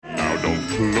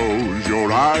Close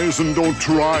your eyes and don't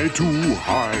try to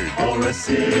hide. For a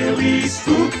silly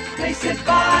spook, they sit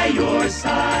by your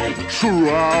side.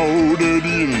 Shrouded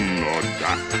in a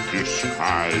dark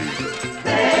disguise.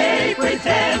 They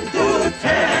pretend to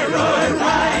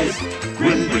terrorize.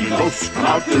 Grim Grinning Ghosts come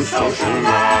out to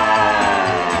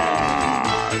socialize.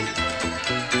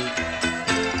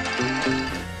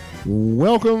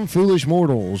 Welcome, foolish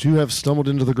mortals. You have stumbled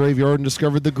into the graveyard and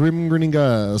discovered the Grim Grinning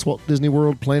Guys, Walt Disney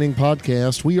World Planning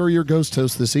Podcast. We are your ghost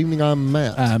hosts this evening. I'm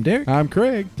Matt. I'm Derek. I'm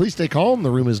Craig. Please stay calm. The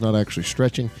room is not actually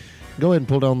stretching. Go ahead and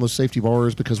pull down those safety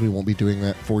bars because we won't be doing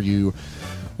that for you.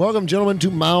 Welcome, gentlemen, to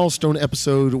milestone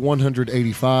episode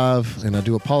 185. And I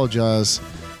do apologize.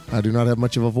 I do not have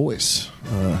much of a voice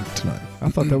tonight. I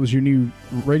thought that was your new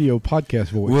radio podcast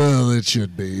voice. Well, it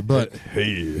should be, but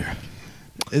Hey.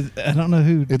 I don't know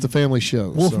who. it's a family show.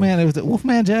 Wolfman. It was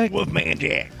Wolfman Jack. Wolfman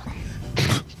Jack.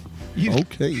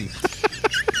 Okay.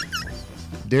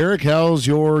 Derek, how's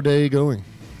your day going?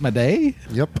 My day.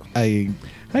 Yep. Hey,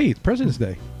 it's President's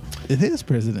Day. It is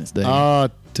President's Day.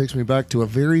 Takes me back to a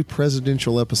very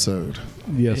presidential episode.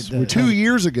 Yes, It does. 2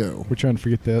 years ago. we're trying to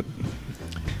forget that.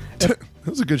 That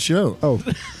was a good show. Oh,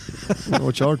 I don't know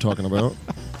what y'all are talking about.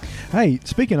 hey,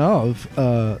 speaking of,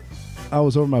 I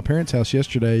was over at my parents' house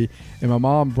yesterday, and my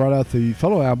mom brought out the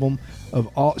photo album of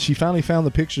all. She finally found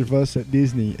the pictures of us at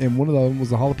Disney, and one of them was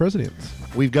the Hall of Presidents.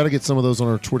 We've got to get some of those on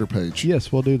our Twitter page.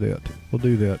 Yes, we'll do that. We'll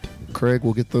do that. Craig,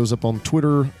 we'll get those up on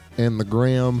Twitter and the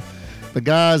gram. But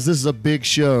guys, this is a big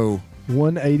show.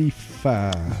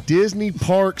 185. Disney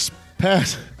Parks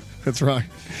Pass. That's right.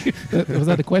 Was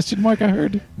that a question mark I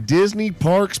heard? Disney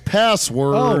Parks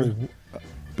Password. Oh,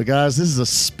 But guys, this is a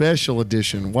special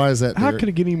edition. Why is that, how Derek? could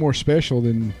it get any more special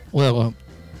than? Well,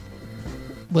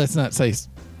 let's not say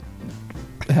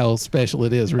how special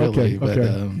it is, really. Okay, but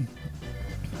okay.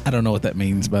 I don't know what that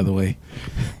means, by the way.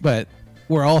 But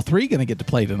we're all three going to get to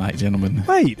play tonight, gentlemen,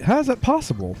 Wait, how's that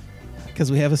possible?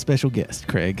 because we have a special guest,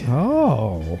 Craig.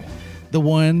 Oh, The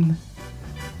one,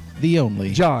 the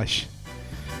only. Josh.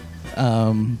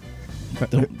 Don't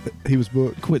He was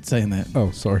booked. quit saying that.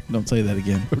 Oh, sorry. Don't say that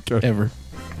again. Okay. Ever.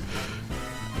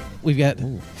 We've got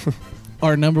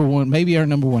our number one, maybe our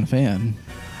number one fan.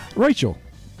 Rachel.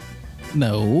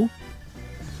 No.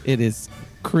 It is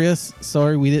Chris.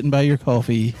 Sorry we didn't buy your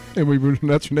coffee. And we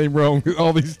pronounced your name wrong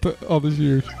all these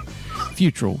years.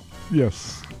 Futural.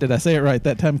 Yes. Did I say it right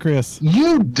that time, Chris?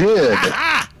 You did.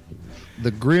 The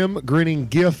Grim Grinning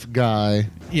GIF guy,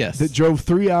 Yes. That drove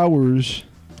 3 hours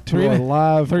to Three a and a-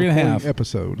 live 3.5 recording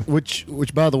episode. which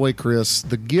by the way, Chris,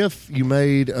 the GIF you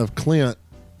made of Clint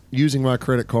using my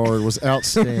credit card was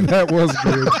outstanding. That was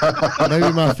good.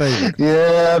 Maybe my favorite.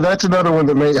 Yeah, that's another one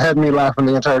that had me laughing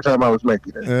the entire time I was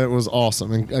making it. It was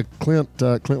awesome, and Clint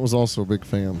was also a big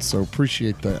fan, so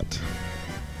appreciate that.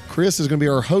 Chris is going to be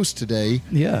our host today,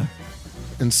 Yeah.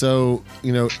 and so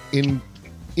in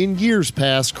years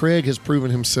past, Craig has proven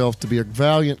himself to be a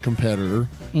valiant competitor.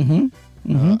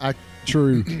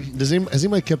 True. Has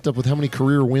anybody kept up with how many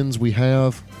career wins we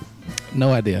have?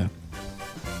 No idea.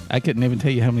 I couldn't even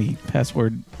tell you how many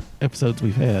password episodes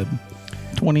we've had.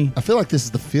 20. I feel like this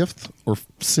is the 5th or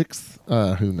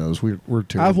 6th. Who knows? We're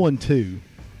terrible. I've won 2.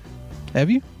 Have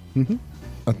you?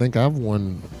 I think I've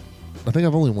won. I think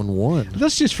I've only won 1.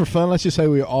 That's just for fun. Let's just say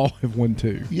we all have won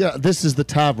 2. Yeah, this is the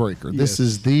tiebreaker. This Yes.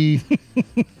 is the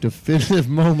definitive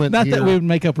moment. Not here. that we would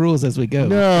make up rules as we go.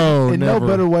 No, And never. no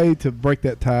better way to break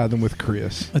that tie than with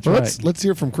Chris. That's Well, right. let's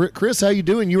hear from Chris. Chris, how you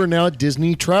doing? You are now a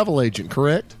Disney travel agent,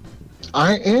 correct?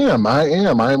 I am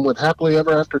with Happily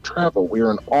Ever After Travel. We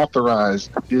are an authorized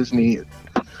Disney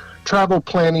travel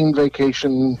planning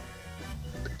vacation,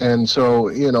 and so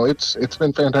it's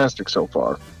been fantastic so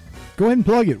far. Go ahead and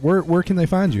plug it. Where can they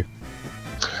find you?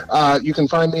 You can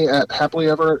find me at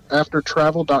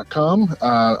happilyeveraftertravel.com.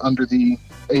 Under the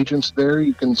agents there,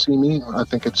 you can see me. I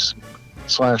think it's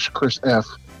 /Chris F.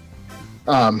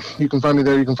 You can find me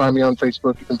there. You can find me on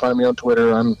Facebook. You can find me on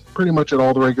Twitter. I'm pretty much at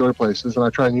all the regular places, and I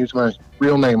try and use my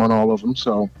real name on all of them.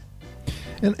 So,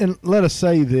 And let us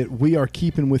say that we are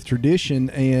keeping with tradition,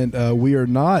 and we are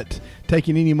not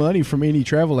taking any money from any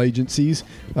travel agencies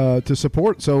to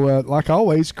support. So, like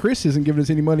always, Chris isn't giving us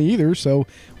any money either. So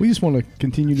we just want to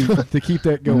continue to keep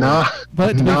that going. not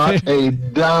But a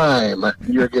dime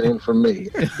you're getting from me.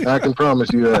 I can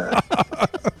promise you that.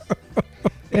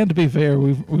 and to be fair,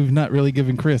 we've not really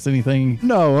given Chris anything.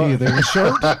 No, either. a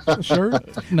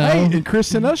shirt. No. Hey, and Chris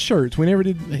sent us shirts. We never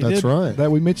did. That's right.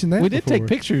 That we mentioned that. We did take before.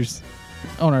 pictures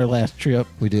on our last trip.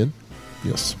 We did.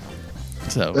 Yes.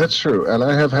 So That's true, and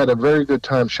I have had a very good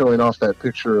time showing off that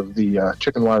picture of the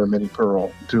chicken wire mini pearl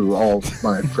to all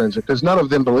my friends because none of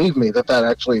them believe me that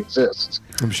actually exists.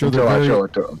 I'm sure until they're I very, show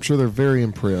it to them. I'm sure they're very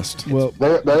impressed. Well,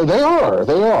 They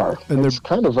are. And It's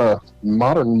kind of a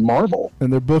modern marvel.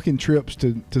 and they're booking trips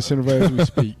to Centerville as we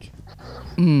speak.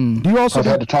 Do you also? I've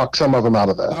had to talk some of them out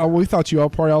of that. We thought you all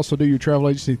probably also do your travel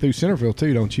agency through Centerville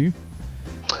too, don't you?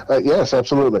 Yes,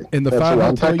 absolutely. In the Absolutely. five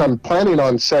In fact, hotel I'm planning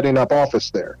on setting up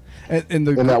office there And in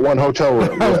that one hotel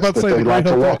room. I was yes, about to that say they the like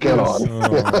to great walk hotel.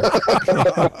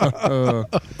 in on.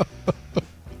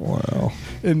 Wow.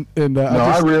 and No,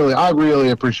 I really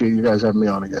appreciate you guys having me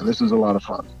on again. This is a lot of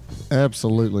fun.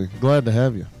 Absolutely. Glad to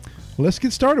have you. let's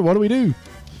get started. What do we do?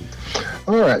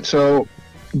 All right, so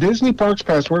Disney Parks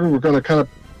Password, we're going to kind of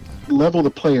level the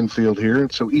playing field here.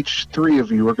 So each three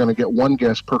of you are going to get one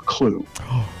guess per clue.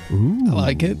 Ooh, I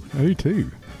like it. I do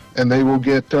too. And they will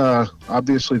get,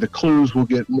 obviously, the clues will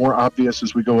get more obvious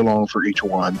as we go along for each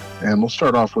one. And we'll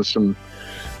start off with some,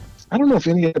 I don't know if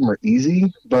any of them are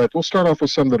easy, but we'll start off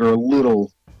with some that are a little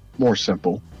more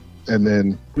simple. And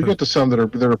then we get to some that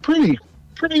are pretty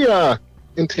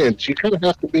intense. You kind of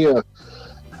have to be a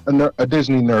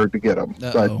Disney nerd to get them.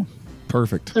 Uh-oh.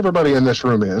 Perfect. But everybody in this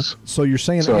room is. So you're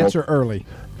saying So- answer early?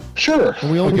 Sure. And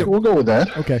we only get- we'll go with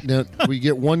that. Okay. Now, we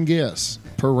get one guess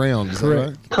per round. Is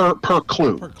Correct. that right? Per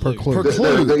clue. Per clue. Per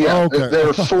clue. Yeah, Oh, okay. there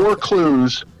are four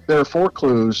clues. There are four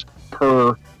clues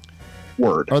per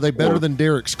word. Are they better Or- than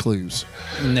Derek's clues?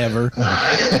 Never.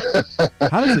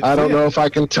 How does it I don't fit? know if I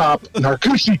can top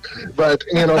Narcoosee, but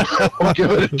I'll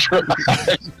give it a try.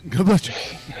 How about you?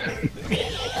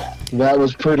 That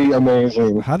was pretty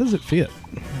amazing. How does it fit?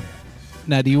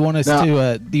 Now, do you want us Now-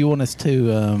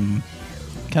 to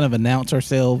kind of announce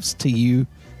ourselves to you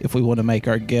if we want to make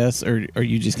our guess, or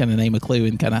you just kind of name a clue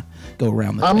and kind of go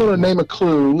around the I'm table? going to name a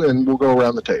clue and we'll go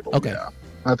around the table. Okay. Yeah.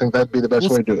 I think that'd be the best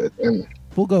We'll- way to do it. And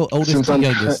We'll go oldest Since to I'm-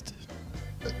 youngest.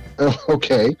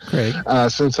 okay, Craig.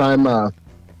 since I'm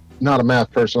not a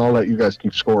math person, I'll let you guys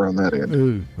keep score on that end.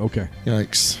 Ooh, okay.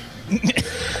 Yikes.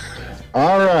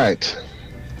 All right.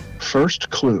 First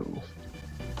clue.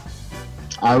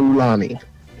 Aulani,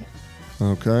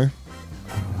 Okay.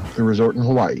 the resort in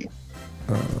Hawaii.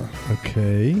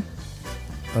 Okay.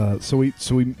 So we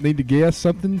need to guess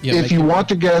something. Yeah, If make you it- want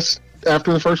to guess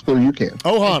after the first clue, you can.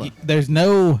 Ohana. There's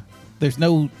no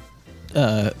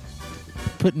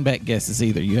putting back guesses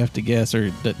either. You have to guess or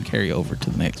it doesn't carry over to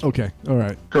the next one. Okay. All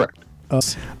right. Correct.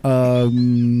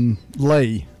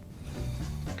 Lay.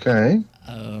 Okay.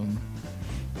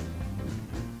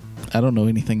 I don't know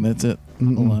anything. That's it.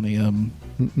 Alani,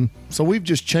 So we've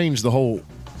just changed the whole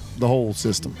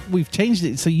system. we've changed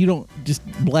it so you don't just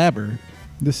blabber.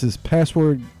 This is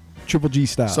password Triple G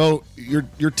style. So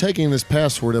you're taking this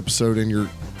password episode and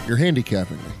you're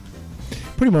handicapping me.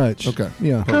 pretty much. Okay.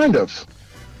 Yeah. Kind of.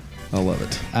 I love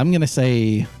it. I'm gonna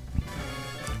say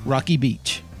Rocky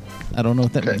Beach. I don't know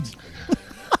what that Okay. means.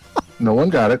 No one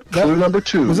got it. Clue number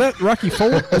 2. Was that Rocky 4?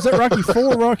 Was that Rocky 4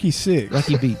 or Rocky 6?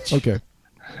 Rocky Beach. Okay.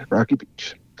 Rocky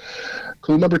Beach?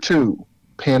 Clue number 2.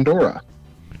 Pandora.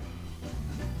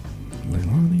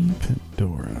 Leilani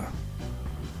Pandora.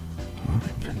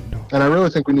 Leilani Pandora. And I really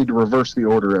think we need to reverse the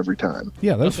order every time.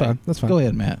 Yeah, that's Okay. fine. That's fine. Go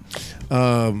ahead, Matt.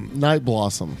 Night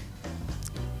Blossom.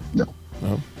 No.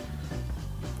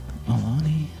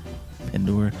 Alani,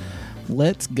 Pandora.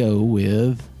 Let's go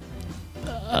with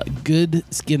good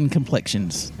skin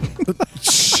complexions.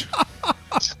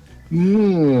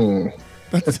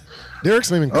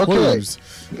 Derek's naming Okay. clues.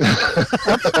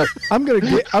 I'm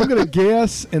gonna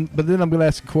guess, but then I'm gonna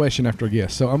ask a question after I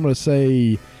guess. So I'm gonna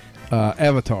say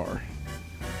Avatar.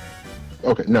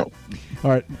 Okay, no.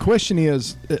 All right. Question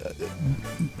is,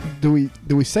 do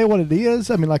we say what it is?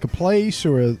 I mean, like a place,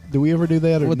 or do we ever do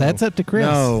that? Or Well, no? that's up to Chris.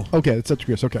 No. Okay. It's up to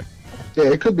Chris. Okay. Yeah,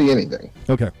 it could be anything.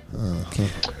 Okay. Uh,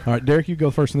 All right, Derek, you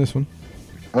go first in this one.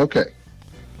 Okay.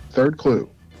 Third clue.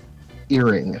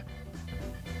 Earring.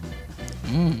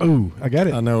 Ooh, I got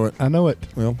it. I know it. I know it.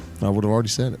 Well, I would have already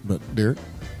said it, but Derek,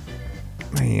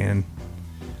 Man.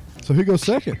 So who goes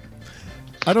second?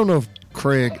 I don't know if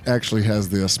Craig actually has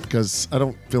this because I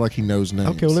don't feel like he knows names.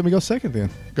 Okay, well let me go second then.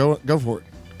 go for it.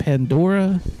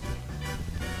 Pandora.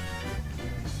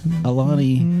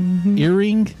 Alani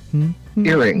earring.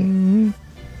 Earring.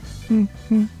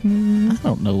 I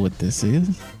don't know what this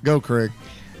is. Go, Craig.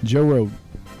 Joe Road.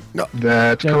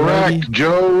 That's Joe correct. Rohde.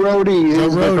 Joe Rohde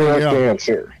is Rohde, the correct yeah.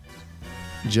 answer.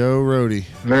 Joe Rohde.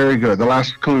 Very good. The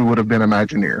last clue would have been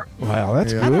Imagineer. Wow,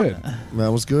 that's Yeah. good.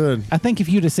 That was good. I think if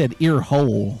you'd have said ear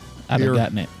hole, I'd Ear-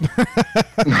 have gotten it.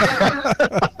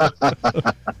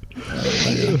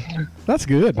 That's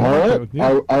good. I All like right. that one.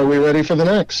 Yeah. Are we ready for the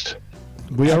next?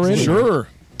 We are ready. Sure.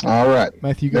 All right.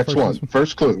 Matthew, you go Next first one. this one.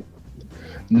 First clue.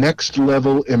 Next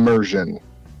level immersion.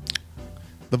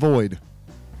 The Void.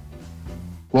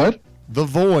 What? The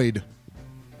Void.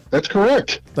 That's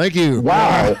correct. Thank you.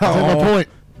 Wow. That's my point.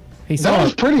 He That saw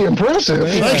was pretty impressive.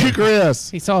 Thank you, Chris.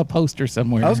 he saw a poster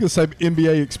somewhere. I was going to say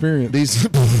NBA experience. These.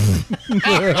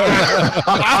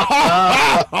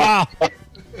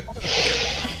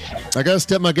 I got to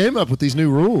step my game up with these new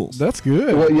rules. That's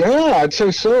good. Well, yeah, I'd say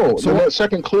so. So The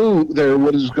second clue there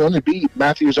was going to be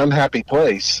Matthew's unhappy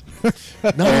place.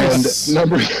 Nice. And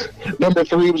number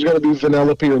 3 was going to be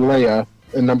Vanellope or Leia,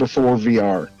 and number 4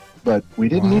 VR. But we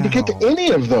didn't need to get to Wow.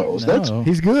 any of those. That's No.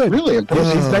 He's good. really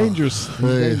impressive. He's dangerous. He's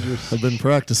Hey, dangerous. I've been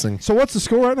practicing. So what's the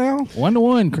score right now?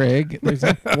 1-1, Craig. There's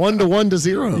a, 1-1 to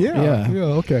 0. Yeah. Yeah.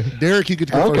 Okay. Derek, you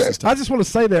could go Okay. first this time. I just want to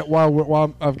say that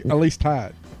while I'm at least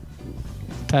tied.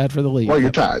 tied for the lead. Well, you're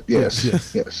tied.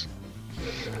 Yes. Yes.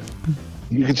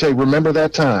 You could say, remember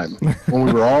that time when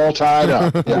we were all tied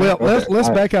up. Yeah, Well, okay. let's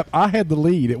All right. back up. I had the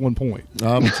lead at one point.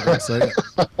 I was going to say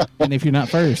it. And if you're not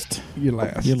first, You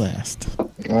last. you're last.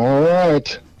 All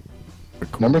right.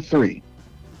 Number 3.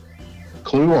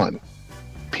 Clue 1.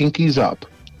 Pinkies up.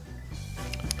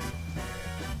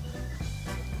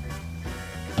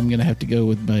 I'm going to have to go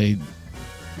with my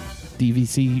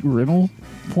DVC rental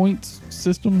points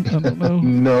system. I don't know.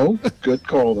 No. Good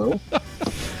call, though.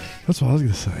 That's what I was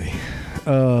going to say.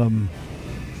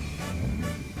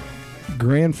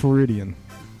 Grand Floridian.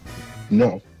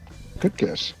 No. Good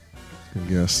guess. Good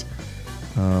guess.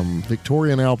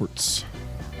 Victoria and Alberts.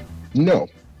 No.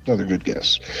 Another good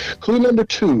guess. Clue number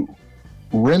 2.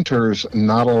 Renters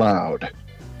not allowed.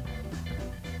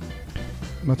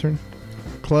 My turn.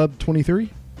 Club 23?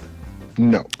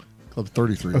 No. Club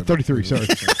 33. 33, sorry.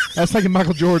 I was thinking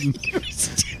Michael Jordan.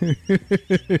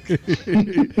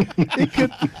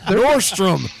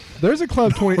 Nordstrom. There's a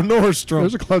Club 20. Nordstrom.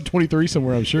 There's a Club 23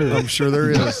 somewhere, I'm sure. I'm sure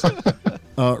there is.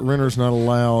 Renters not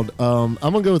allowed. I'm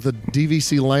going to go with the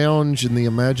DVC Lounge in the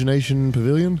Imagination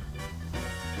Pavilion.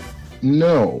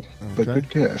 No. But Okay. good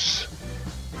guess.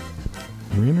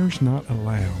 Renters not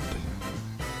allowed.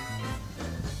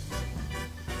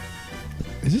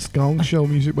 Is this Gong Show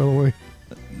music, by the way?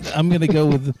 I'm going to go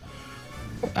with,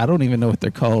 I don't even know what they're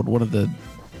called. One of the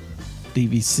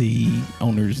DVC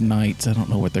owners' nights. I don't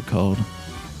know what they're called.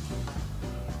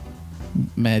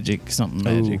 Something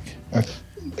magic.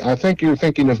 I think you're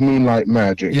thinking of Moonlight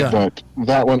Magic, Yeah. but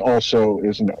that one also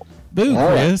is no. Boo, All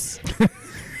right.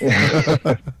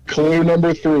 Chris. Clue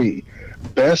number 3.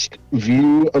 Best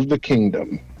view of the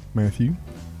kingdom. Matthew.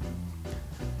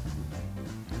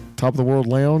 Top of the World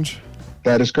Lounge.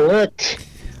 That is correct.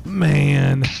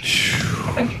 Man.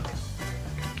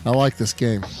 I like this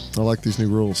game. I like these new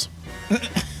rules.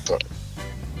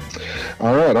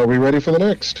 All right. Are we ready for the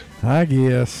next? I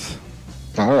guess.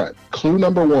 All right. Clue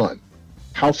number 1.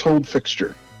 Household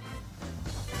fixture.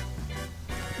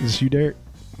 Is this you, Derek?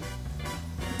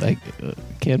 Like,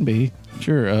 can be.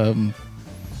 Sure.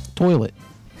 Toilet.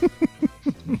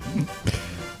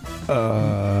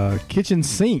 Kitchen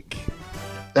sink.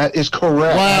 That is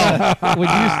correct. Wow. Would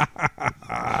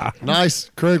you? Nice.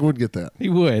 Craig would get that. He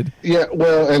would. Yeah,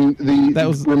 well, and the That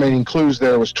was- remaining clues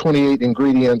there was 28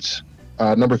 ingredients.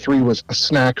 Number 3 was a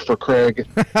snack for Craig.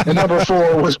 And number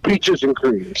 4 was peaches and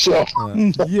cream. So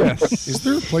Yes. Is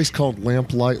there a place called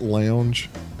Lamplight Lounge?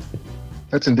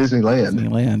 that's in Disneyland.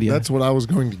 Disneyland, yeah. That's what I was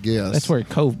going to guess. That's where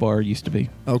Cove Bar used to be.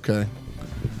 Okay.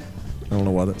 I don't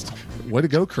know why that's. Way to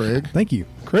go, Craig. Thank you.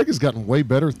 Craig has gotten way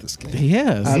better at this game. He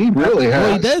has. He really has.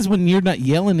 Well, he does when you're not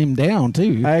yelling him down,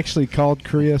 too. I actually called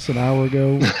Chris an hour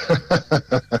ago.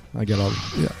 I got all.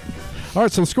 Yeah. All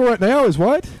right. So the score right now is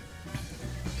what?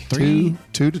 2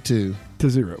 to 2 To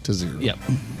 0. to 0. Yep.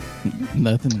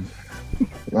 Nothing.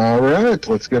 All right,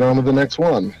 let's get on to the next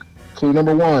one. Clue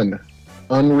number 1.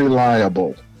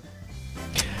 Unreliable.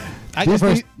 I go Disney.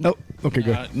 first. Oh, okay,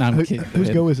 go. No, I'm Who- kidding. Whose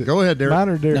go is it? Go ahead, Derek. Mine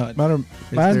or Derek? No, mine or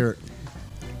It's mine? Derek.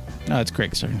 No, it's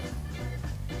Craig's turn.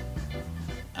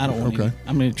 I don't want Okay. to.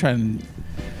 I'm going to try and.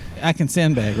 I can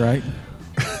sandbag, right?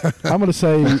 I'm gonna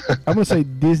say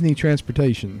Disney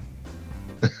Transportation.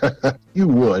 You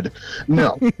would.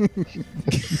 No.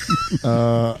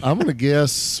 I'm going to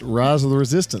guess Rise of the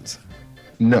Resistance.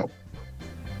 No.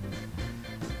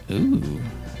 Ooh.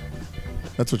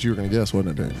 That's what you were going to guess,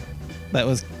 wasn't it,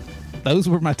 Derek? Those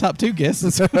were my top 2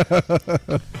 guesses.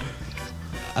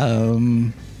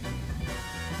 I'm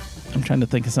trying to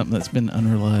think of something that's been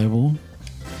unreliable.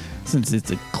 Since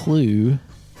it's a clue.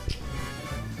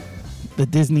 The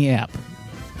Disney app.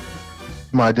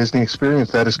 My Disney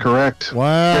experience, that is correct.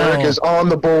 Wow. Derek is on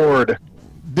the board.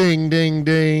 Ding, ding,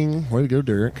 ding. Way to go,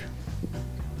 Derek.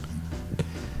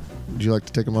 Would you like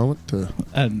to take a moment to?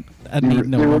 I need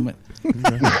no moment.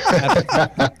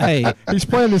 Hey, He's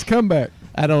playing his comeback.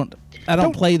 I don't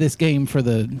play this game for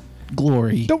the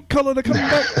glory. Don't call it a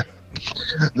comeback.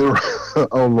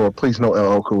 Oh Lord, please no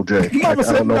LL Cool J. I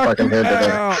don't know if I can handle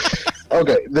that.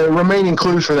 Okay, the remaining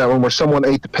clues for that one were someone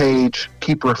ate the page,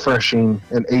 keep refreshing,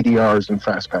 and ADRs and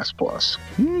FastPass Plus.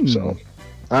 So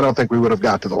I don't think we would have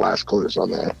got to the last clues on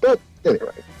that. But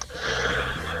anyway,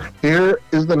 here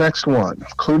is the next one.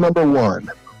 Clue number 1,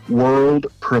 world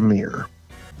premiere.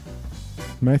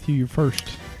 Matthew, you're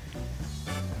first.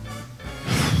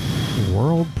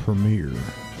 World premiere.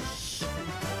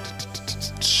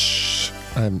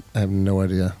 I have no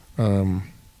idea.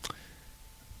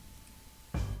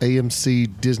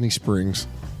 AMC Disney Springs.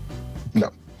 No,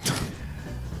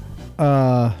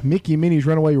 Mickey and Minnie's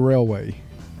Runaway Railway.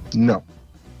 no,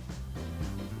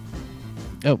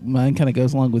 Oh, mine kind of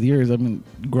goes along with yours. I'm in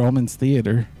Grauman's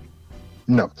Theater.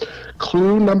 no.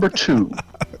 Clue number 2,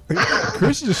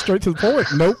 Chris is just straight to the point.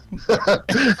 Nope.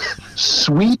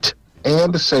 sweet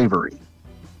and savory.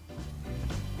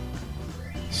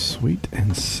 Sweet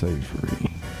and savory.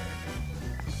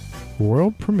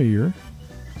 World premiere.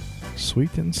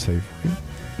 Sweet and savory.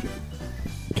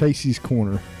 Casey's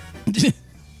Corner.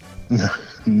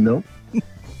 No,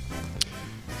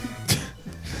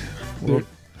 Well,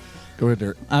 go ahead,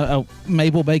 Derek.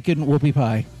 Mabel Bacon Whoopie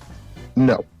Pie.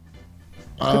 no.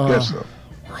 Good guess, though.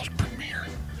 World premiere.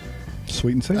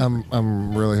 Sweet and savory.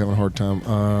 I'm really having a hard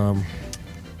time.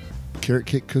 Carrot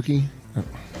cake cookie.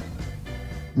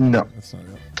 No. That's not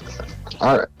it.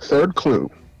 All right, third clue.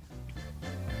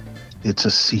 It's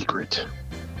a secret.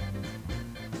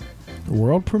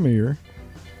 World premiere.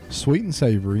 Sweet and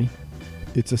savory.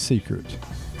 It's a secret.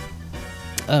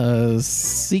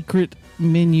 Secret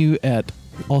menu at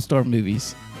All Star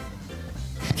Movies.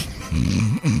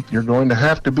 You're going to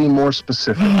have to be more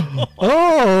specific.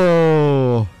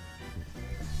 Oh!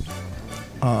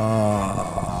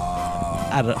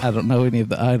 I don't know any of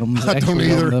the items I don't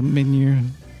actually either. on the menu.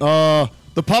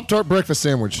 The Pop-Tart breakfast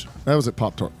sandwich. That was at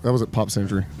Pop-Tart. That was at Pop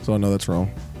Century. So I know that's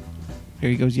wrong. Here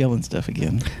he goes yelling stuff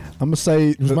again. I'm going to say.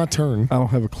 It was my turn. I don't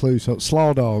have a clue. So,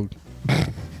 Slaw Dog.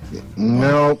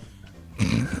 No.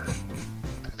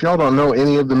 If y'all don't know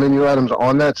any of the menu items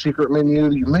on that secret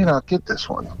menu, you may not get this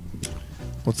one.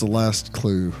 What's the last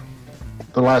clue?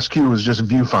 The last cue was just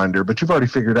viewfinder, but you've already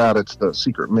figured out it's the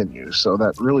secret menu, so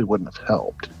that really wouldn't have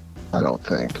helped, I don't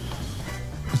think.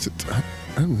 Is it, I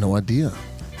have no idea.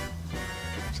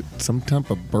 Is it some type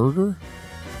of burger?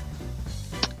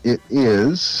 It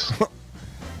is.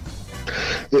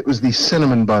 It was the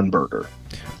cinnamon bun burger.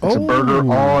 It's a burger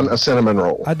on a cinnamon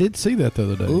roll. I did see that the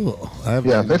other day. Ugh, I haven't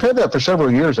Yeah, even- they've had that for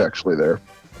several years actually there,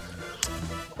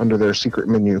 under their secret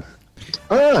menu.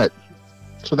 All right,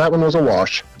 so that one was a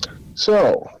wash.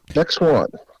 So next one,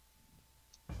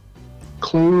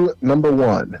 clue number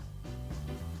 1,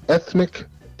 ethnic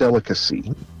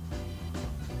delicacy.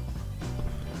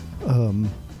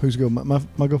 Who's go?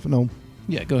 My go for no.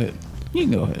 Yeah, go ahead. You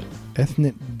can go ahead.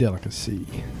 Ethnic delicacy.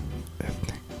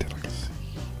 Ethnic delicacy.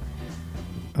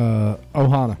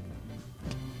 Ohana.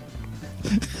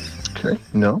 Okay,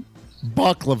 no,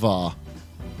 Baklava.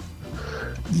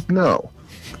 no,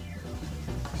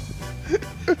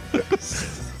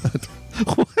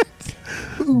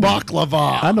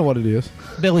 Baklava. I know what it is.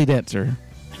 Belly dancer.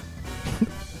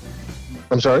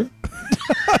 I'm sorry.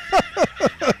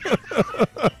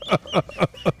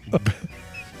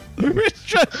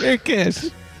 Restaurant Cash.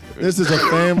 This is a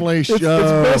family show.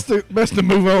 It's best to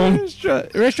move on.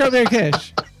 Restaurant Bear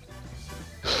Cash.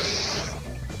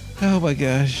 Oh my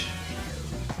gosh.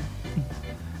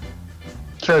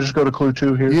 Should I just go to clue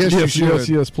 2 here? Yes, you should.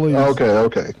 yes, please.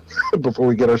 Okay. Before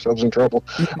we get ourselves in trouble.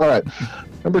 All right.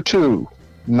 Number 2,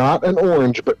 not an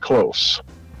orange, but close.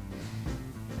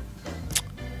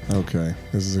 Okay,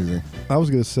 this is easy. I was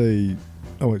gonna say.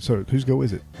 Oh wait, sorry. Whose go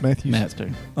is it? Matthew's. Matt's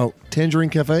turn. Oh, Tangerine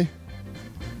Cafe.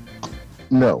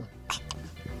 No.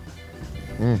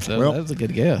 So Well- that was a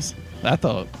good guess. I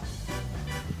thought.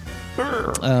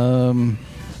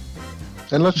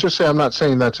 And let's just say I'm not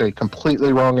saying that's a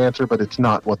completely wrong answer, but it's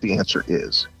not what the answer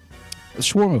is.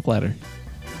 Shawarma platter.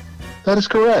 That is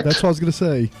correct. That's what I was gonna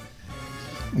say.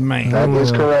 Man, That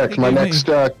is correct. My Give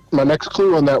me- next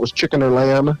clue on that was chicken or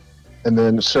lamb, and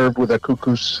then served with a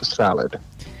couscous salad.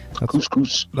 That's,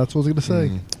 Couscous. that's what I was gonna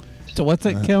say. So what's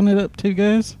that counted up to,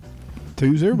 guys?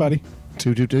 Two's everybody.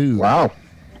 222. Wow.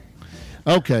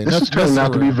 Okay, This is turning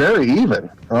out to be very even.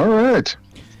 All right.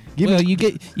 Well, you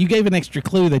gave an extra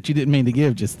clue that you didn't mean to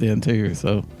give just then too,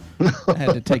 so I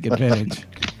had to take advantage.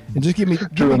 And just give me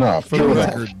True enough. For the True enough.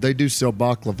 record, they do sell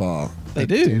baklava. They at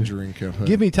do. Tangerine Cafe.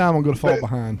 give me time. I'm gonna fall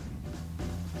behind.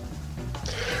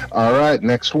 All right,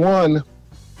 next one.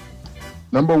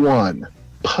 Number 1,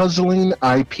 puzzling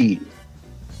IP.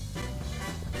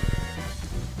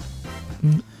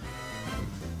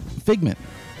 Figment.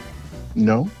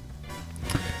 No.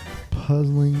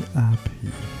 Puzzling IP.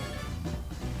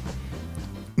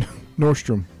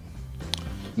 Nordstrom.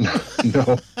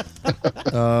 No.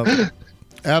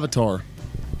 Avatar.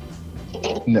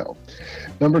 No.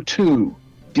 Number 2,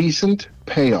 decent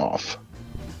payoff.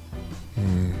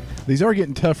 These are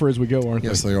getting tougher as we go, aren't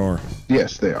Yes, they? they are.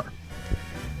 Yes, they are.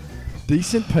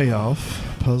 Decent payoff.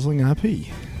 Puzzling IP. I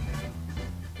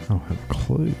don't have a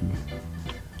clue.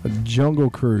 A Jungle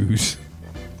Cruise.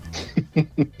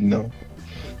 No.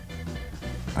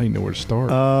 I didn't know where to start.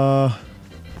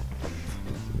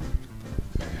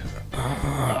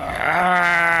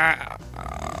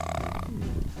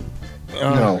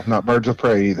 No, not Birds of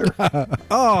Prey either.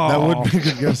 oh, That would be a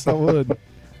good guess. that would.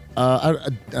 I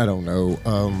don't know.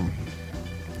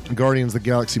 Guardians of the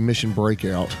Galaxy Mission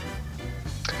Breakout.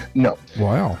 No.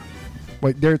 Wow.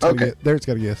 Wait, Derek's Okay. got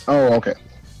to guess. Oh, okay.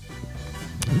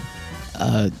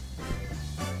 I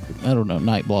don't know.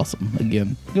 Night Blossom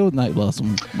again. Go with Night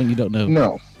Blossom when you don't know.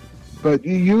 No. But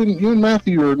you and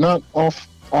Matthew are not off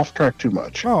track too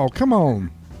much. Oh, come on.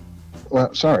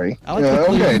 Well, sorry. I like the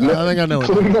clue. Okay. I think I know it.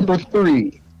 Clue number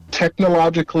 3,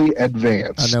 technologically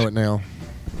advanced. I know it now.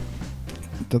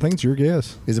 I think it's your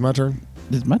guess. Is it my turn?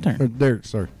 It's my Or turn. Derek,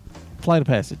 sorry. Flight of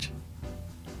Passage.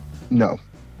 No.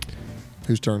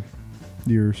 Whose turn?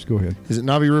 Yours. Go ahead. Is it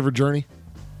Navi River Journey?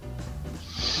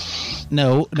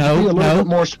 No, Be a little no. bit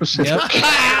more specific. Yep.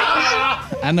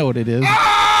 I know what it is.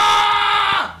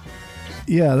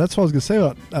 Yeah, that's what I was going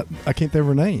to say. I can't think of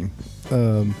her name.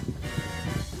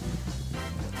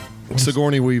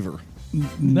 Sigourney Weaver. No.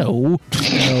 No.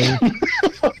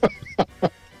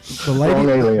 The Wrong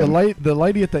alien. the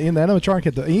lady at the end, the animatronic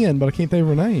at the end, but I can't think of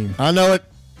her name. I know it.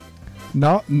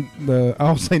 Not the.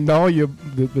 I'll say Nalia,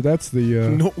 but that's the.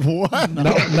 No, what?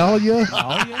 Nalia.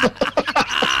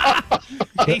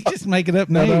 He's just making up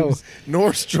No, names.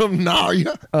 Nordstrom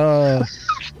Naya.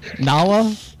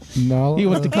 Nala? Nala. He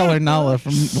wants to call her Nala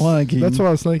from Lion King. That's what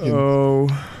I was thinking. Oh.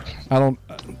 I don't.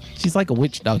 She's like a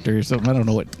witch doctor or something. I don't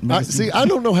know what. medicine- I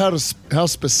don't know how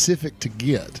specific to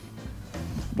get.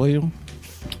 Well,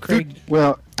 Craig.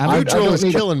 Well, I Neutral don't is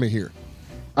need killing me here.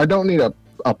 I don't need a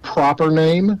proper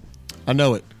name. I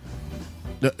know it.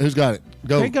 Who's got it?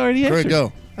 Go. Craig already Craig, answered.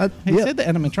 go. He said the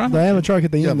animatronic. The animatronic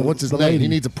at the end. Yeah, but what's his the name? lady. He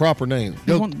needs a proper name. You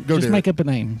Go, want- go, just Derek. make up a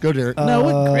name. Go, Derek.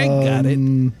 No, Craig got it.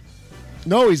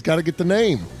 No, he's got to get the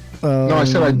name. No, I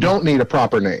said I don't need a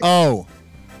proper name. Oh,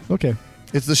 Okay.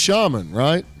 it's the shaman,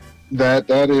 right? That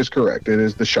is correct. It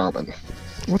is the shaman.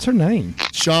 What's her name?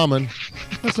 Shaman.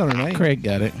 That's not her name. Craig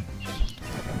got it.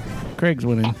 Craig's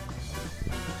winning.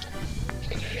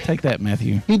 Take that,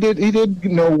 Matthew. He did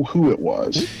know who it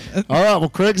was. All right, well,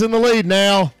 Craig's in the lead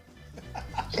now.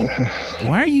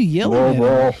 Why are you yelling Roll,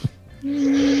 at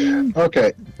him? roll.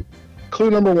 Okay.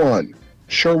 Clue number 1,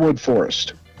 Sherwood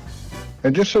Forest.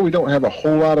 And just so we don't have a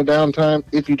whole lot of downtime,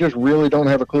 if you just really don't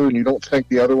have a clue and you don't think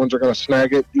the other ones are going to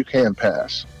snag it, you can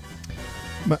pass.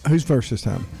 Who's first this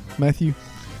time? Matthew.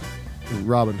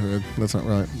 Robin Hood. That's not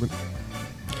right. But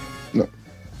No.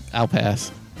 I'll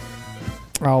pass.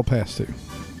 I'll pass too.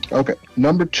 Okay.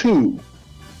 Number 2,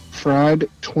 Fried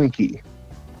Twinkie.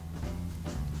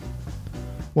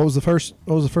 What was the first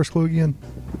clue again?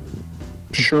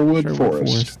 Sherwood, Sherwood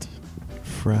Forest.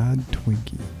 Fried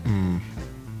Twinkie.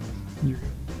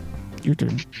 Your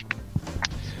turn.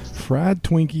 Fried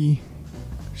Twinkie.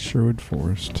 Sherwood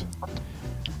Forest.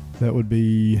 That would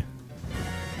be.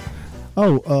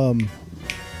 Oh,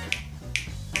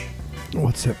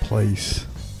 what's that place?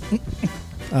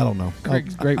 I don't know.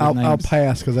 Craig's great with I'll names.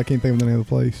 pass because I can't think of the name of the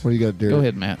place. what do you got, Derek? Go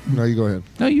ahead, Matt. No, you go ahead.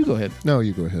 No, you go ahead. No,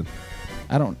 you go ahead.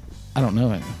 I don't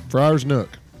know it. Friar's Nook.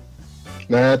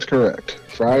 That's correct.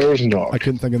 Friar's I Nook.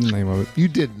 couldn't think of the name of it. You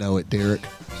did know it, Derek.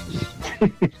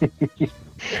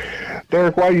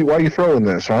 Derek, why you throwing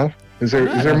this, huh? Is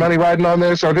there money riding on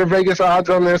this? Are there Vegas odds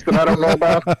on this that I don't know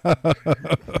about?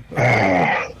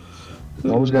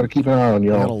 Always got to keep an eye on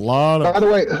I had a y'all. lot By of. the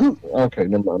way, who? Okay,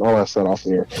 never mind. I'll ask that off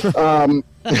the air.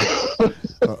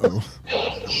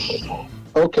 Uh-oh.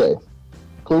 Okay.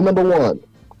 Clue number 1,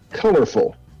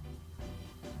 colorful.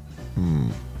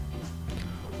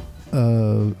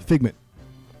 Figment.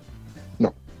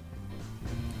 No,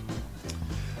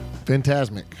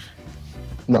 Phantasmic.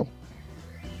 no.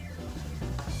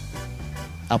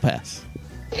 I'll pass.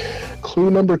 Clue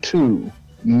number 2,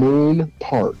 Moon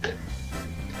Park.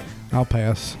 I'll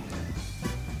pass.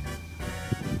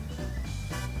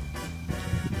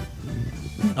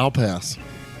 I'll pass.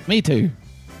 Me too.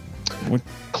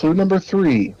 Clue number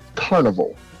 3,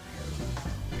 Carnival.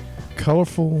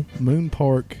 Colorful Moon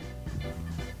Park.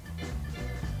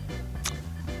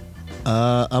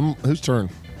 Whose turn?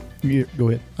 Yeah, go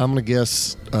ahead. I'm gonna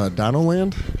guess Dino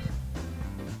Land.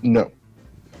 No.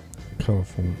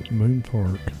 Colorful Moon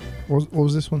Park. What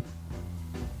was this one?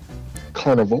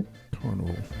 Carnival.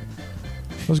 Carnival.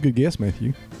 That was a good guess,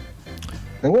 Matthew.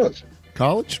 It was.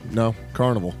 College? No,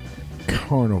 Carnival.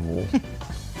 Carnival.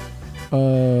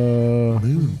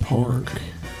 Moon Park.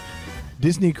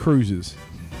 Disney Cruises.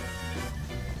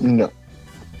 No.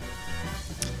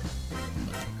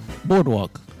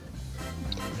 Boardwalk.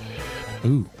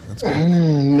 Ooh, that's good.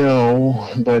 No,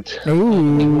 but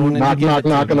Ooh.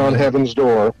 knocking on heaven's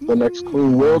door. The next clue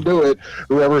will do it.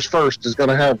 Whoever's first is going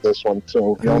to have this one.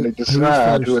 So y'all need to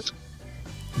decide who it's.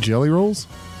 Jelly rolls?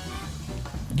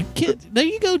 You can't. There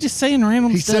you go, just saying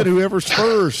random He stuff. said whoever's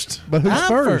first. But who's I'm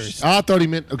first? I thought he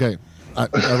meant. Okay, I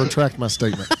retract my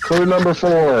statement. Clue number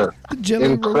 4. Jelly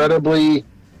roll. Incredibly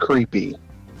creepy.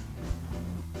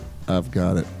 I've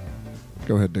got it.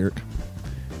 Go ahead, Derek.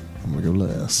 I'm gonna go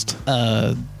last.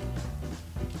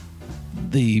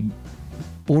 The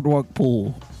boardwalk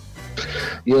pool.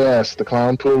 Yes, the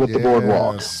clown pool at the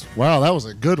boardwalk. Yes. Wow, that was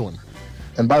a good one.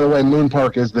 And by the way, Moon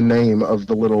Park is the name of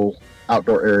the little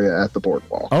outdoor area at the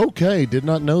boardwalk. Okay, did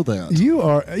not know that.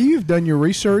 You've done your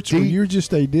research, or you're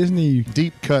just a Disney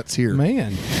Deep cuts here.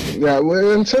 man. Yeah,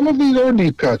 well, and some of these are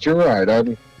deep cuts. You're right. I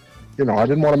didn't want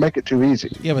to make it too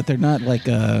easy. Yeah, but they're not like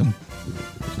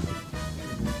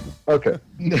Okay.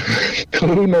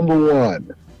 Clue number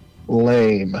 1.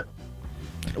 Lame.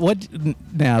 what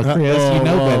now, Chris? You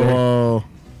know better. Oh,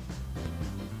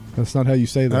 That's not how you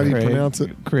say that. how do you Craig. pronounce it?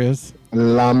 Chris.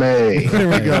 Lame. There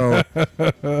we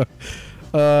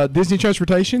go. Disney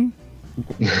Transportation.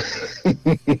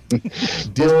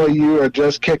 Boy, you are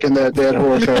just kicking that dead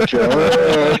horse, aren't you?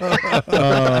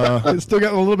 It's still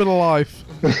got a little bit of life,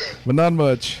 but not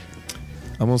much.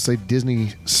 I'm gonna say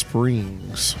Disney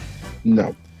Springs.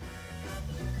 No.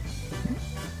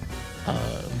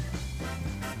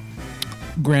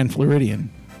 Grand Floridian.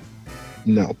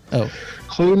 No. Oh,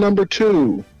 Clue number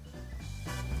 2.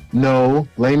 No,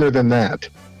 lamer than that.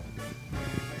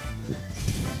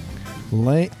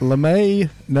 LeMay,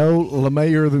 no,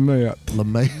 LeMayer than that.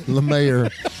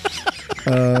 LeMayer.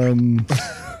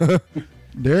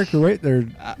 Derek, you're right there.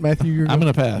 Matthew, you're I'm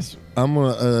gonna pass. I'm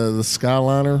gonna the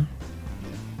Skyliner.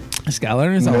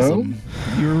 Skyliner is No. awesome.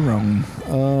 You're wrong.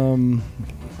 LeMayer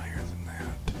than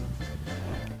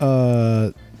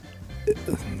that.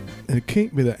 It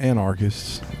can't be the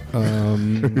Anarchists.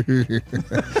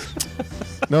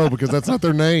 No, because that's not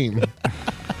their name.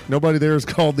 Nobody there is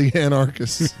called the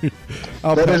Anarchists.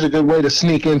 That is a good way to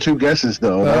sneak in 2 guesses,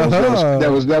 though.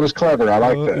 That was clever. I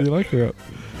like that. You like that?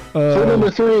 Clue number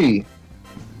 3.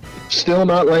 Still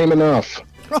not lame enough.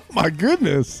 Oh my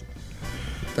goodness!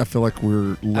 I feel like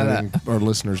we're letting our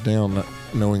listeners down not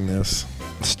knowing this.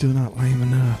 Still not lame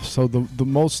enough. So the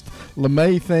most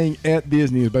LeMay thing at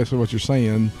Disney is basically what you're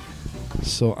saying.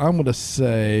 So I'm gonna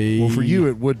say. Well, for you,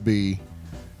 it would be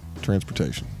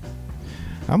transportation.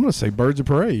 I'm gonna say Birds of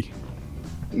Prey.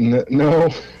 No.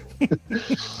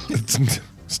 It's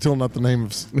still not the name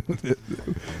of.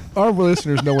 Our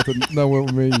listeners know what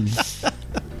it means.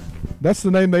 That's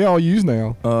the name they all use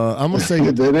now. I'm gonna say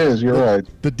It is. You're right.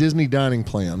 the Disney dining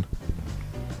plan.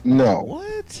 No.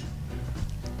 What?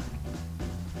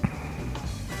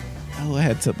 Oh, I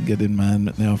had something good in mind,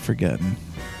 but now I've forgotten.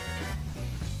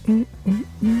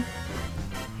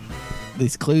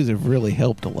 These clues have really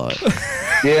helped a lot.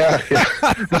 Yeah.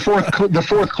 The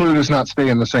fourth clue does not stay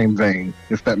in the same vein,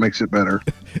 if that makes it better.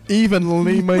 Even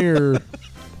LeMayer.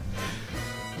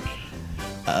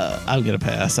 I'm gonna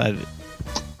pass. All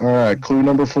right. Clue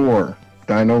number 4.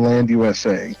 Dino Land,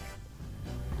 USA.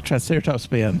 Triceratops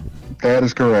span. That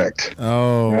is correct.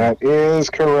 Oh, That is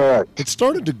correct. it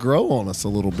started to grow on us a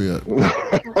little bit.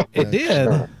 It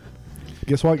did.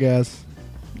 Guess what, guys?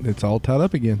 It's all tied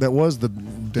up again. That was the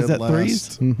dead that last.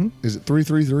 threes? Mm-hmm. Is it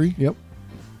 333? Yep.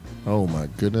 Oh my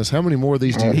goodness! How many more of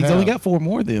these do you He's have? only got 4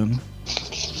 more then.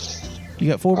 You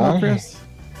got 4 more, Chris?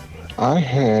 I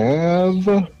have.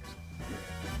 You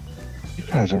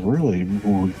guys have really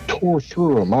tore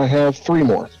through them. I have 3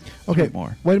 more. Okay. 3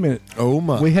 more. Wait a minute. Oh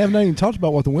my! We haven't even talked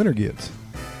about what the winner gets.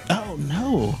 Oh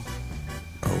no.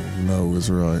 Oh no,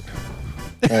 is right.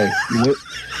 Hey,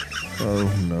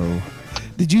 Oh no.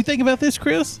 Did you think about this,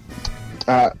 Chris?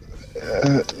 you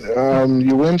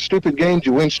win stupid games,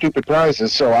 you win stupid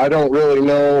prizes. So I don't really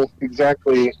know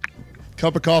exactly.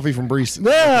 Cup of coffee from Brees.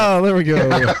 Yeah, there we go.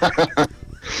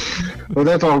 Well,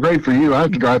 that's all great for you. I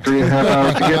have to drive 3.5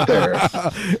 hours to get there.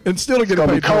 And still to It's get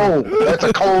gonna be paid for it. cold. That's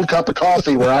a cold cup of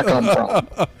coffee where I come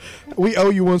from. We owe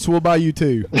you one, so we'll buy you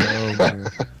two. Oh, man.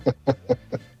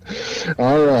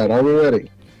 All right, are we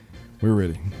ready? We're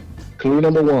ready. Clue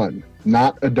number 1: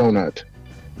 not a donut.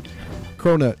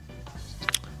 Cronut.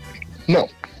 No.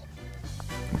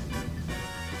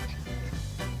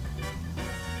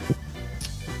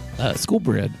 School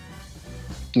bread.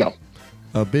 No.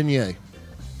 Beignet.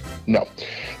 No.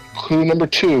 Clue number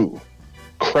 2: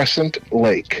 Crescent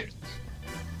Lake.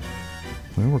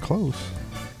 Well, we're close.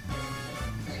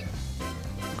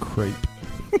 Crepe.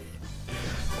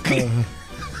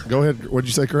 Go ahead. What'd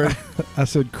you say, Craig? I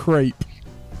said crepe.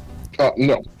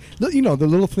 No. Look, you know, the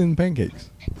little thin pancakes.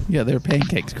 Yeah, they're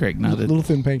pancakes, Craig. Not a, Little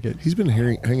thin pancakes. He's been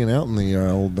hanging out in the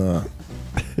old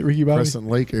Ricky Bobby. Crescent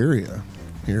Lake area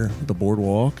here, the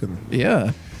boardwalk, and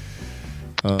yeah.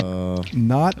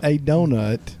 Not a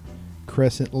donut,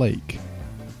 Crescent Lake.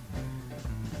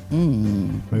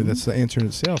 Maybe that's the answer in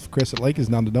itself. Crescent Lake is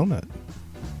not a donut.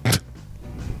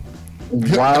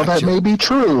 While that may be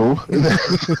true,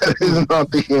 that is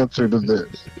not the answer to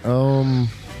this.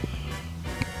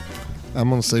 I'm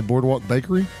gonna say Boardwalk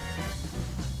Bakery.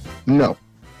 No.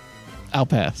 I'll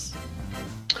pass.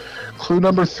 Clue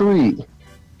number 3: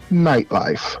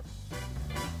 nightlife.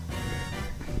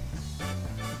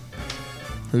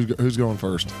 Who's going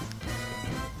first?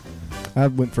 I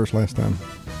went first last time.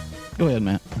 Go ahead,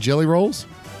 Matt. Jelly Rolls.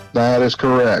 That is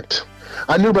correct.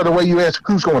 I knew by the way you asked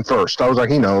who's going first. I was like,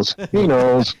 he knows. He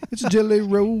knows. It's a jelly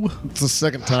roll. It's the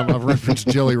second time I've referenced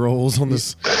Jelly Rolls on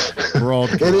this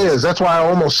broadcast. It is. That's why I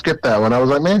almost skipped that one. I was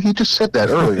like, man, he just said that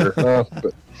earlier. But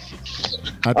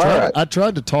I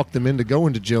tried to talk them into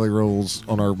going to Jelly Rolls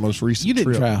on our most recent You didn't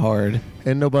trip, try hard.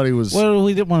 and nobody was. Well,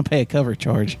 we didn't want to pay a cover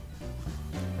charge.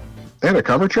 and a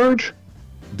cover charge?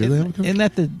 Do they have a cover? Isn't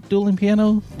that the dueling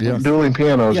piano? Yeah. Dueling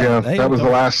pianos, Yeah, yeah. they That was have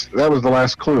the last. That was the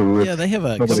last clue. Yeah, they have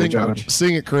a Nobody cover got charge. it.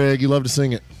 Sing it, Craig. You love to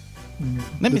sing it.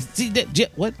 Let me see that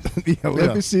jet. What? Yeah, let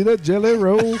Yeah. me see that jelly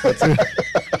roll.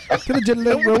 To the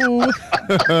jelly roll.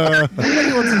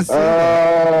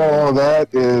 Oh, that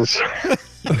is.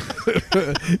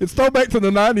 It's throwback to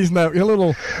the 90s now. A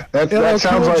little. That LL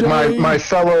sounds Cool like J. my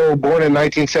fellow born in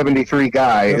 1973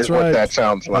 guy. That's is right. what that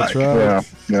sounds like. That's right.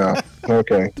 Yeah.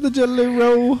 Okay. To the jelly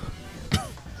roll.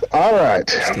 All right.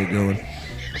 Still going.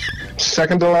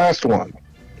 Second to last one.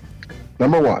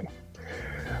 Number 1: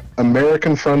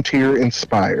 American Frontier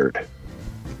inspired.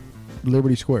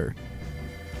 Liberty Square.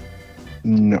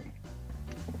 No.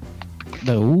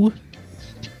 No.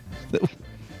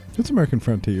 It's American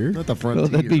Frontier. Not the Well, Frontier.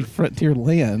 that'd be Frontier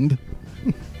Land.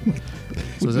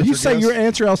 So is that You your say guess? your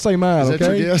answer, I'll say mine, Is that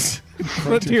okay? your guess?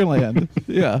 Frontier Land.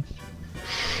 Yeah.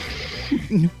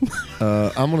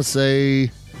 I'm gonna say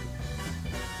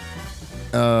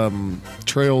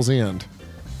Trails End.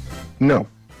 No.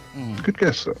 Good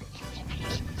guess, though.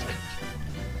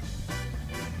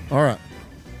 All right.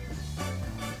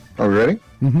 Are we ready?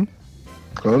 Mm-hmm.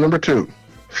 Clue number 2: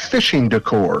 fishing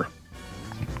decor.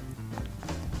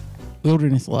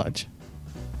 Wilderness Lodge.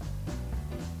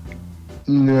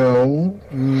 No.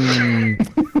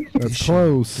 That's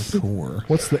close. Core.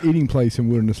 What's the eating place in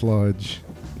Wilderness Lodge?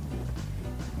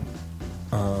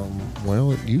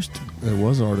 Well, it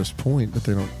was Artist Point, but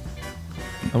they don't.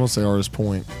 I'm gonna say Artist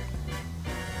Point,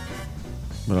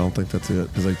 but I don't think that's it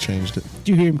because they changed it. Did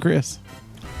you hear him, Chris?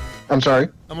 I'm sorry.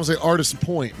 I'm gonna say Artist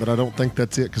Point, but I don't think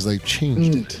that's it because they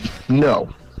changed it.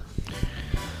 No.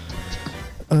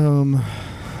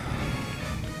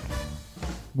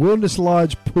 Wilderness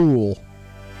Lodge Pool.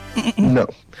 No.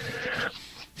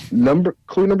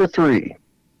 Clue number 3: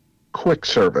 quick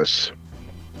service.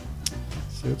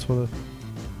 See, that's what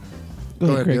Go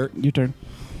ahead, Craig. Derek. Your turn.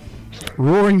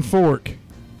 Roaring Fork.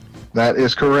 That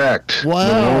is correct. Wow,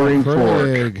 The Roaring Fork.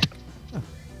 Craig.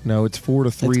 No, it's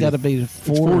 4-3. It's got to be It's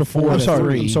 4 to 4 I'm to sorry.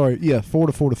 3. I'm sorry. Yeah, 4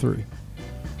 to 3.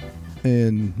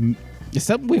 And It's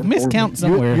something we've missed count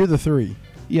somewhere. you're the 3.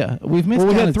 Yeah, we've missed. Well,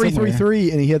 we had counted 3, 3, somewhere.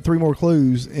 3, and he had 3 more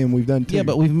clues, and we've done 2. Yeah,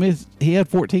 but we've missed. He had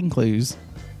 14 clues,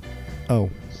 Oh.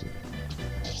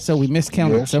 so we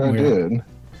miscounted Yes, I somewhere. did.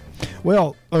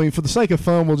 Well, I mean, for the sake of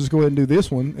fun, we'll just go ahead and do this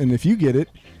one, and if you get it,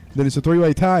 then it's a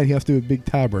 3-way tie, and you have to do a big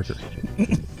tiebreaker.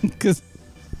 Because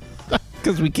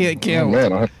we can't Oh, count.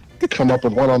 man, I have to come up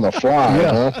with one on the fly.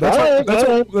 huh?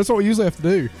 That's what we usually have to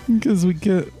do. Because we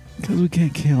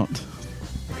can't count.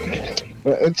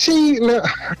 See, no,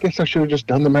 I guess I should have just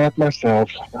done the math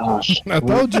myself. Gosh. I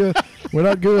told you, we're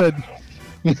not good.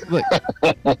 Look,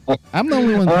 I'm the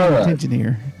only one All paying right. attention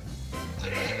here.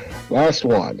 Last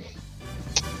one.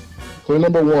 Clue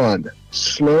number 1: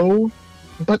 slow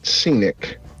but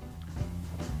scenic.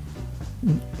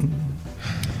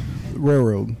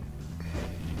 Railroad.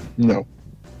 No.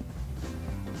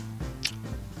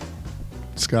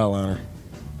 Skyliner.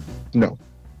 No.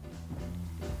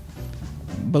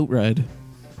 Boat ride.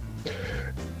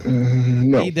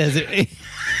 No. He does it.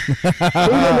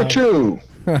 Clue number 2.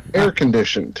 Air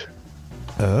conditioned.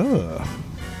 Oh.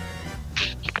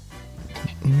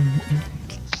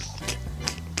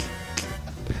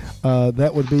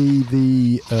 That would be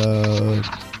the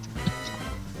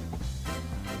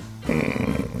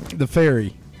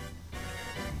ferry.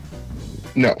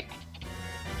 No.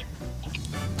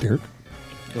 Derek.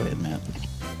 Go ahead, Matt.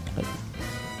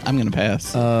 I'm going to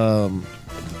pass.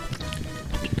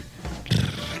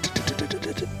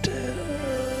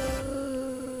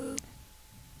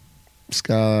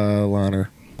 Skyliner.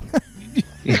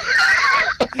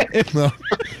 No,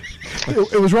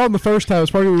 It was wrong the first time.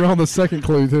 It's probably wrong the second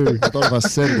clue too. I thought if I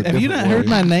said it. Have you not heard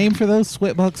my name for those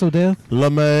sweatbox of death?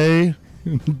 LeMay.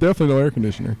 Definitely no air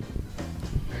conditioner.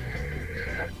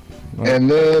 And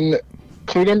then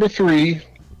clue number 3.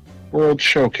 World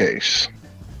Showcase.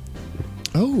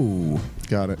 Oh,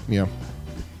 got it. Yeah,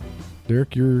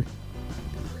 Derek, you're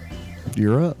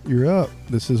up you're up.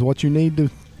 This is what you need to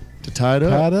to tie it tie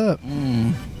up. it up.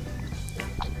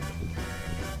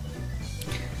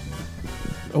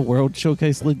 A World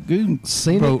Showcase Lagoon boat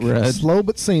Scenic, ride. slow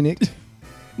but scenic.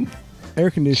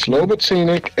 Air conditioning. Slow but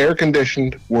scenic, air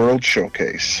conditioned World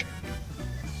Showcase.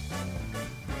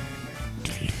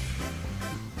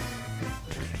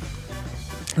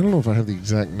 I don't know if I have the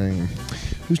exact name.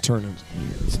 Whose turn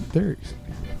is it? Derek's.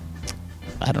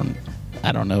 I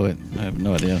don't know it. I have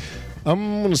no idea.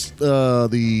 I'm gonna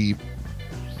the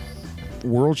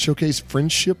World Showcase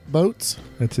Friendship Boats.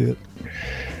 That's it.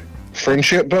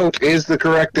 Friendship Boat is the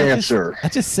correct answer. I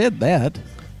just said that.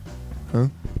 Huh?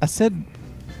 I said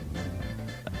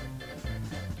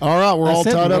All right, we're all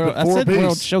tied up at 4 World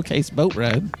apiece. Showcase boat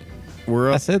ride.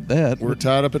 We're I up. said that. We're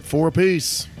tied up at 4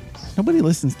 apiece. Nobody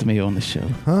listens to me on the show.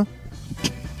 Huh?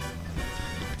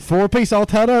 4 piece all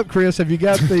tied up, Chris. Have you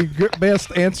got the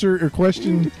best answer or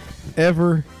question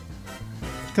ever?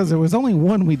 Because there was only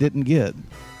one we didn't get.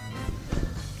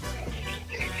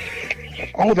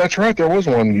 Oh, that's right. There was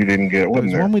one you didn't get, There wasn't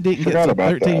was there? one we didn't Forgot get. So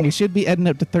about 13. that. We should be adding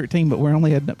up to 13, but we're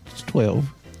only adding up to 12.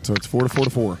 So it's 4 to 4 to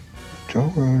 4.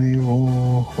 Don't worry.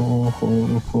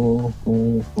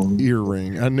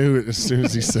 Earring. I knew it as soon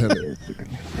as he said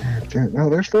it. No,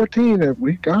 there's 14.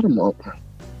 We got them all.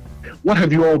 What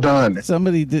have you all done?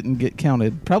 Somebody didn't get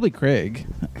counted. Probably Craig.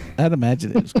 I'd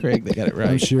imagine it was Craig that got it I'm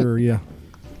right. sure, yeah.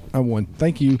 I won.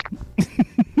 Thank you.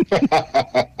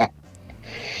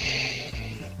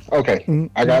 Okay,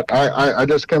 I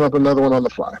just came up with another one on the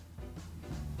fly.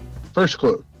 First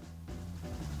clue.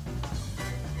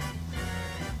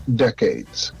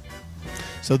 Decades.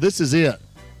 So this is it.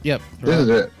 Yep. This is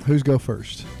it. Who's go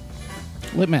first?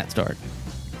 Let Matt start.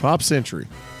 Pop Century.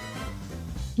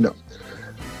 No.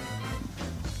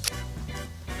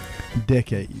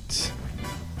 Decades.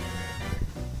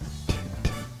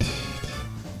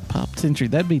 Pop Century.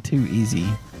 That'd be too easy.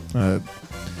 Well,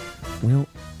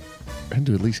 I had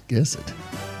to at least guess it.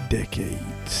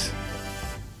 Decades.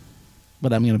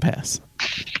 But I'm going to pass.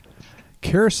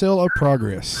 Carousel of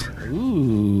Progress.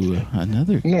 Ooh,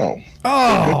 another. No.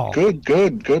 Oh!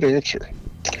 Good answer.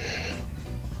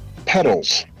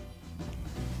 Pedals.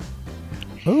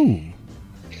 Oh.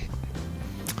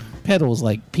 Pedals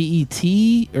like PET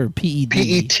or PED?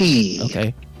 PET.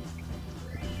 Okay.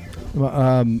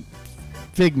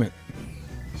 Figment.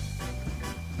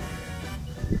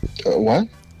 What?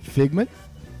 Figment?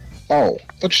 Oh,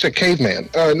 let's say caveman.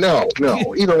 No.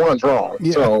 Either one's wrong.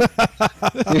 Yeah. So,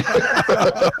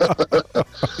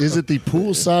 Is it the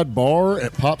poolside bar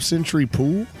at Pop Century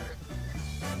Pool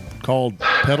called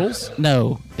Pedals?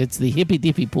 No, it's the Hippy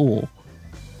Dippy Pool.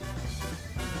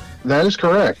 that is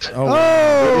correct. Oh,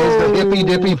 It is the Hippy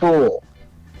Dippy Pool.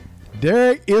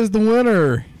 Derek is the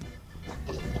winner.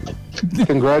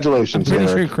 Congratulations, Pretty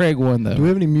Eric. sure Craig won, though. Do we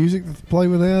have any music to play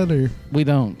with that? Or We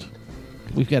don't.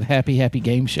 We've got Happy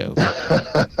Game Show.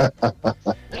 that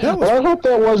Well, was, I hope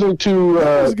that wasn't too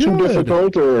was too good.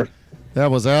 difficult. Or that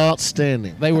was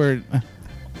outstanding. They were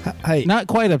hey, not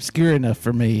quite obscure enough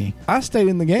for me. I stayed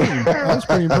in the game. I was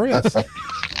pretty impressed.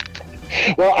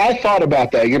 well, I thought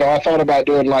about that. I thought about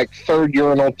doing like third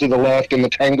urinal to the left in the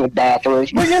tangled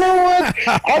bathrooms. But you know what?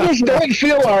 I just don't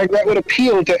feel like that would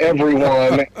appeal to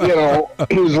everyone.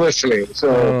 Who's listening. So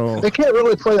Oh. they can't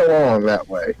really play along that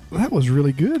way. That was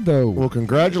really good, though. Well,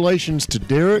 congratulations to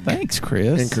Derek. Thanks,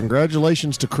 Chris. And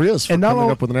congratulations to Chris for And not coming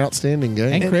all- up with an outstanding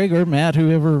game. And Craig or Matt,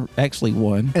 whoever actually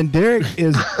won. And Derek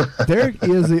is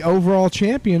the overall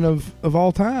champion of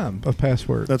all time of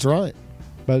Password. That's right.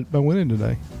 by winning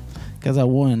today. Because I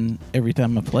won every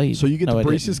time I played. So you get No, the I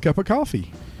priestess didn't. cup of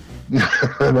coffee.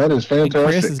 That is And fantastic.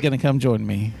 Chris is going to come join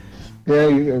me. Yeah,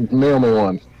 you can mail me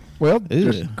one. Well,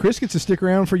 Ew. Chris gets to stick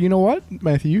around for you know what,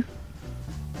 Matthew?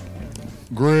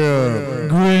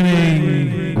 Grim.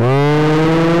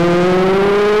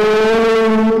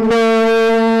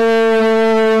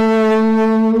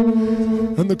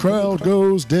 And the crowd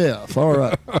goes deaf. All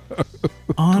right.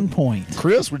 On point.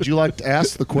 Chris, would you like to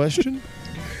ask the question?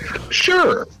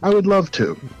 Sure, I would love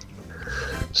to.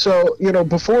 So,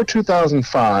 before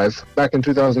 2005, back in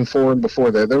 2004 and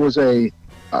before that, there was a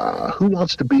Who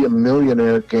Wants to Be a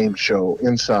Millionaire game show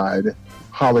inside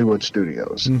Hollywood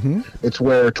Studios. Mm-hmm. It's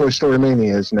where Toy Story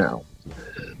Mania is now.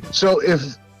 So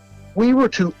if we were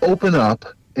to open up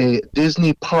a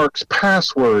Disney Parks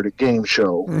password game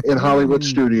show in Hollywood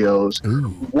Studios,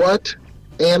 what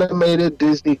animated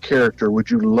Disney character would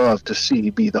you love to see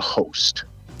be the host?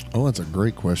 Oh, that's a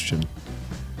great question.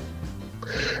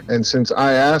 And since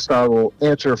I asked, I will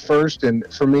answer first. And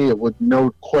for me, it would no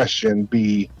question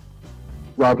be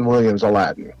Robin Williams'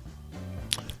 Aladdin.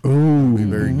 Ooh, Be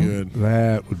very good.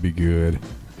 that would be good.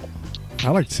 I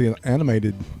like to see an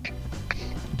animated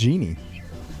genie.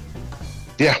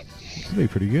 Yeah. That'd be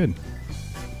pretty good.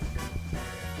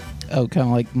 Oh, kind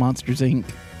of like Monsters, Inc.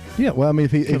 Yeah, well, I mean,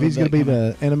 if Kind of he's going to that be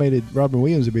the animated Robin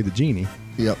Williams, would be the genie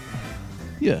Yep.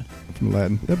 Yeah. from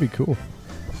Aladdin. That'd be cool.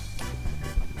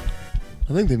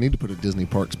 I think they need to put a Disney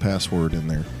Parks password in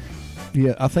there.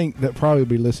 Yeah, I think that probably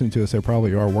be listening to us. They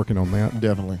probably are working on that.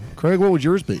 Definitely. Craig, what would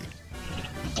yours be?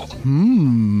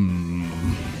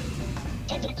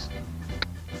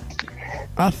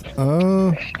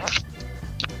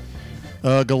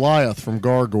 Goliath from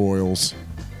Gargoyles.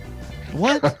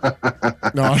 What?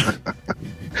 No.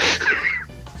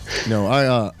 No,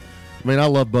 I mean, I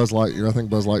love Buzz Lightyear. I think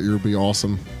Buzz Lightyear would be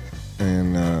awesome.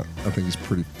 And I think he's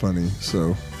pretty funny.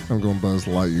 So I'm going Buzz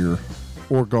Lightyear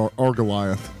or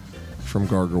Goliath from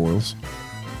Gargoyles.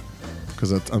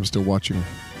 Because I'm still watching.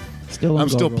 I'm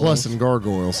still plussing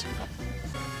Gargoyles.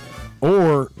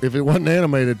 Or, if it wasn't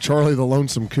animated, Charlie the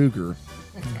Lonesome Cougar.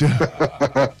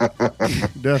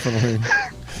 Definitely.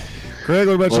 Craig,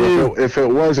 what about you? If it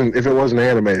wasn't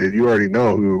animated, you already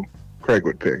know who Craig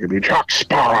would pick. It'd be Jock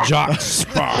Sparrow. Jock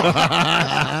Sparrow.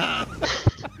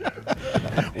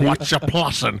 What's your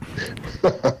plussin'?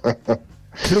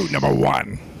 Clue number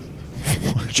one.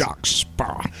 Jock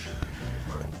Sparrow.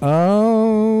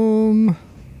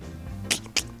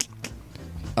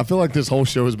 I feel like this whole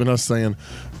show has been us saying,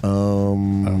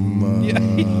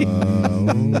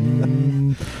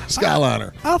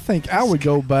 Skyliner. I think I would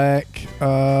go back.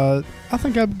 I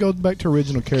think I'd go back to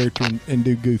original character and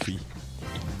do Goofy.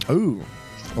 Ooh,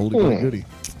 oldie goodie.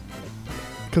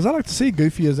 Because I like to see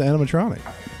Goofy as an animatronic.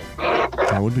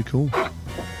 That would be cool.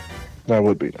 That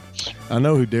would be nice. I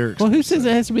know who Derek's. Well, who says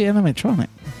it has to be animatronic?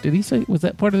 Did he say, was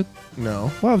that part of? No.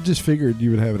 Well, I've just figured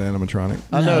you would have an animatronic.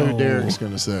 I know who No. Derek's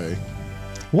going to say.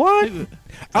 What?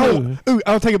 Oh, ooh,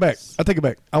 I'll take it back.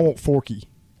 I want Forky.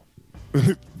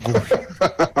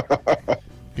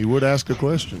 He would ask a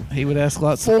question. He would ask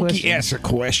lots of questions. a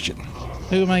question.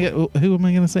 Who am I going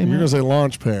to say? You're going to Matt? say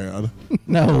Launchpad.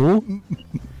 No.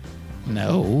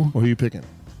 No. What are you picking?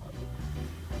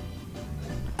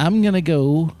 I'm going to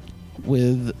go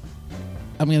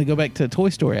back to Toy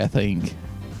Story, I think.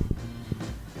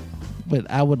 But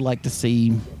I would like to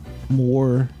see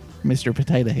more Mr.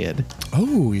 Potato Head.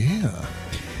 Oh, yeah.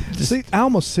 See, I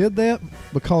almost said that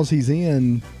because he's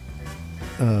in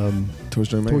Toy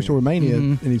Story Mania. Toy Story Mania,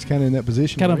 Mhm. and he's kind of in that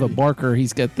position. Kind of a already. barker.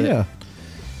 He's got the. Yeah.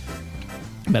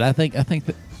 But I think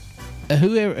that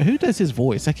who does his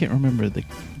voice? I can't remember the.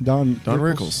 Don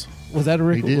Rickles. Was that a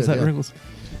Rickles? did, Was that yeah. Rickles?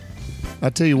 I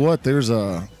tell you what, there's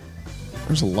a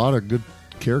lot of good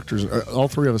characters. All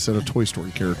three of us had a Toy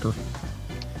Story character.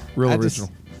 Real I original.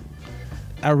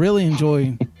 I really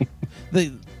enjoy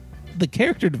the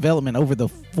character development over the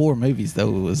 4 movies, though,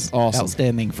 was Awesome.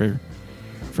 outstanding for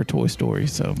Toy Story.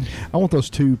 So I want those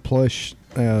 2 plush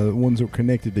ones that were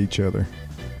connected to each other.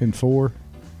 In 4,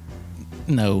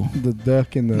 no, the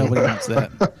duck and the. nobody wants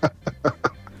that.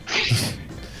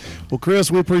 Well,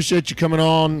 Chris, we appreciate you coming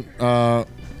on.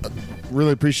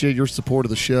 Really appreciate your support of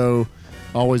the show.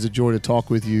 Always a joy to talk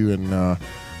with you, and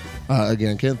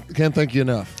Again, can't thank you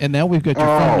enough. And now we've got your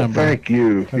phone Oh, number. thank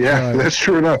you. Yeah, right. that's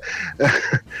true enough.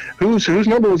 Whose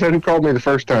number was that who called me the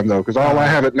first time, though? Because all I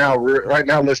have it now, right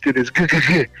now listed is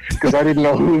because I didn't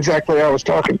know who exactly I was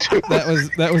talking to.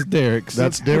 That was Derek's.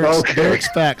 That's Derek's, Okay. Derek's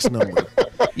fax number.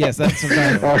 Yes, that's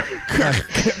about All right.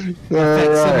 Facsimile,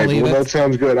 Well, that that's-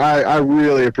 sounds good. I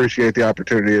really appreciate the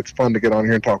opportunity. It's fun to get on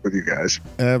here and talk with you guys.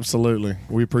 Absolutely,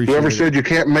 we appreciate Whoever it. said you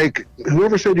can't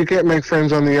make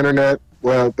friends on the internet,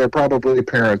 well, they're probably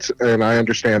parents, and I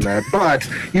understand that. But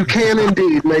you can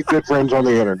indeed make good friends on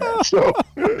the internet. So,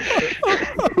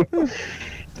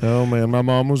 Oh man, my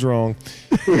mom was wrong.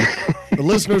 The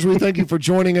listeners, we thank you for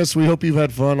joining us. We hope you've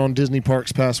had fun on Disney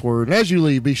Parks Password. And as you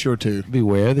leave, be sure to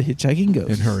beware the hitchhiking ghost.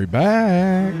 And hurry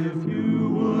back. If you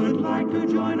would like to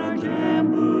join our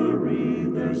jamboree,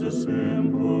 there's a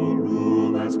simple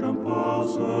rule that's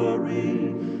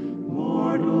compulsory. More